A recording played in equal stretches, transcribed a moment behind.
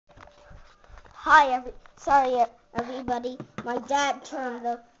Sorry everybody. My dad turned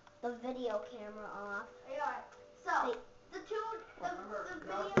the video camera off. Alright. So the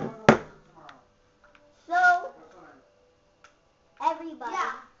video. So everybody.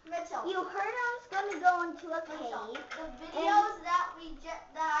 Yeah, Mitchell. You heard I was gonna go into a cave. The videos that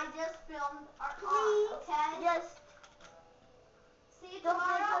I just filmed are on. Okay. Just see you don't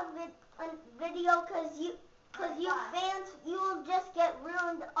tomorrow. make a video because you fans, you will just get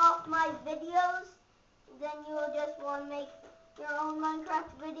ruined off my videos. Then you will just want to make your own Minecraft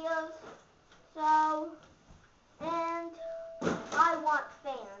videos. So, and I want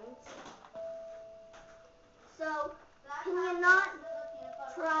fans. So, can you not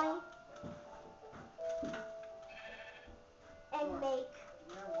try and make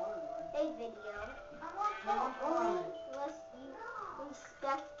a video? Only unless you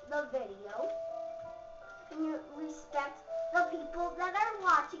respect the video. And you respect the people that are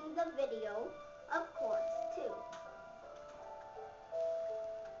watching the video, of course, too.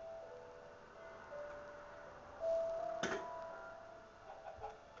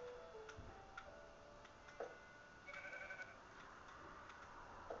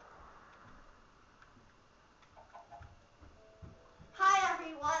 Hi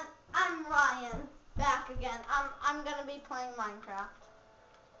everyone, I'm Ryan, back again. I'm gonna be playing Minecraft.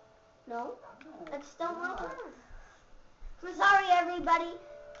 No, it's still my turn. I'm sorry, everybody.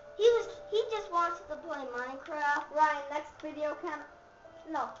 He just wants to play Minecraft. Ryan, next video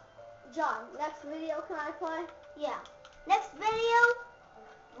John, next video can I play? Yeah. Next video,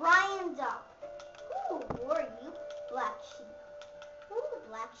 Ryan's up. Who are you, black sheep? Ooh,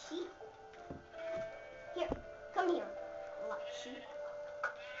 black sheep. Here, come here, black sheep.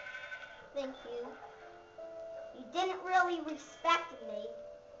 Thank you. You didn't really respect me,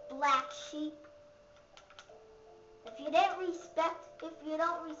 black sheep. If you don't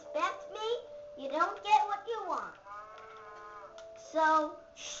respect me, you don't get what you want. So,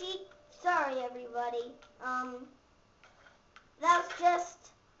 sorry everybody. That was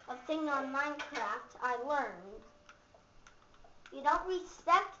just a thing on Minecraft I learned. You don't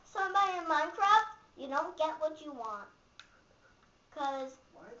respect somebody in Minecraft, you don't get what you want. Cause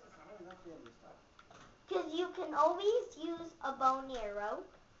you can always use a bow and arrow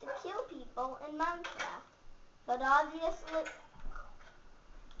to kill people in Minecraft. But obviously,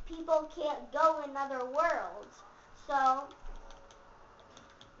 people can't go in other worlds. So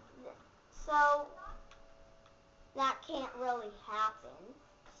that can't really happen.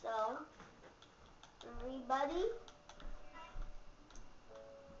 So, everybody,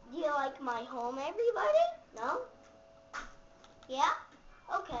 do you like my home, everybody? No? Yeah?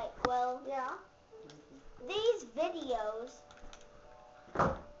 Okay, well, Yeah. These videos,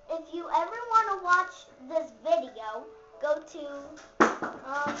 if you ever want to watch this video, go to, I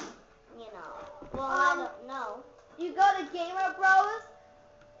don't know. You go to Gamer Bros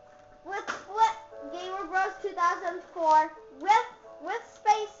with Gamer Bros 2004 with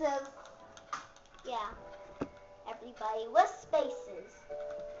spaces. Yeah, everybody with spaces.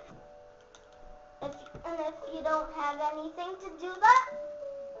 If you don't have anything to do that,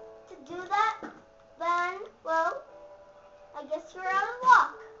 then, well, I guess you're out of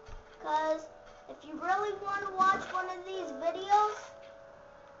luck. Because if you really want to watch one of these videos,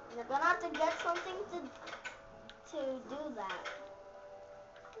 you're going to have to get something to do that.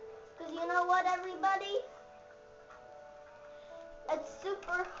 Because you know what, everybody? It's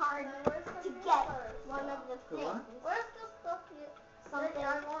super hard to get one of the things. Where's the stuff Something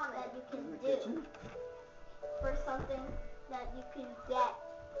I wanted? that you can do. For something that you can get.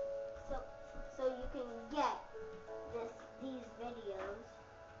 So you can get these videos.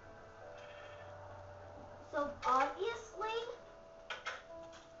 So obviously,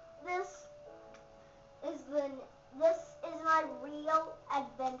 this is my real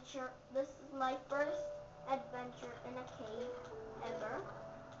adventure. This is my first adventure in a cave ever.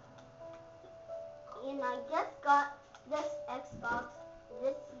 And I just got this Xbox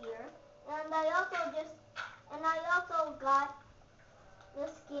this year, and I also got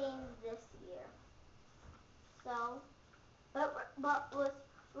this game this year. So, but what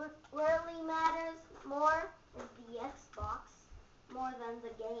really matters more is the Xbox more than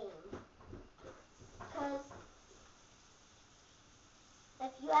the game. Because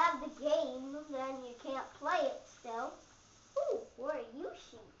if you have the game, then you can't play it still. Ooh, where are you,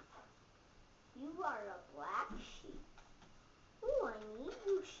 sheep? You are a black sheep. Ooh, I need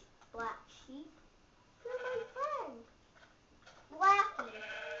you, black sheep. You're my friend. Blackie.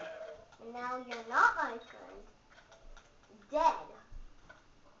 And now you're not my friend. Dead.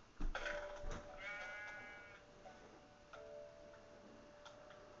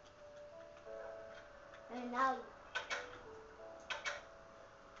 And now you.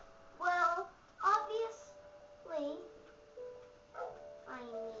 Well, obviously, I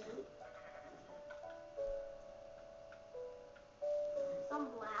need some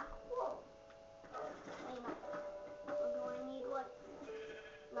black wool. Wait, no. Or do I need what?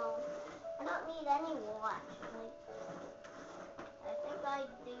 No, I don't need any wool actually. I think I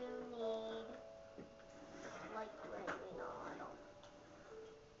do need light gray. Wait, no, I don't.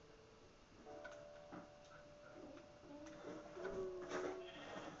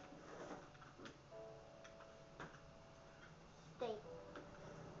 Steak.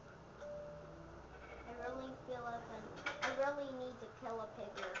 I really need to kill a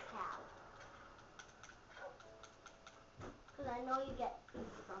pig or a cow. Because I know you get food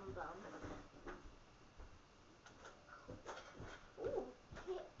from them. Ooh,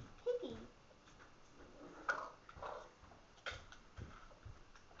 piggy.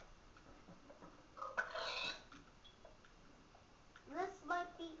 This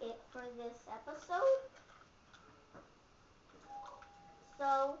might be it for this episode.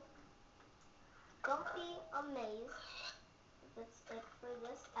 So, don't be amazed if it's it for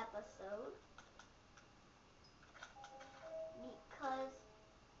this episode. Because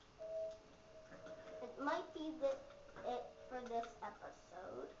it might be it for this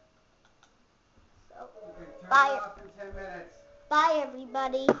episode. So, You can turn bye. it off in 10 minutes. Bye,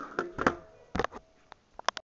 everybody. Thank you.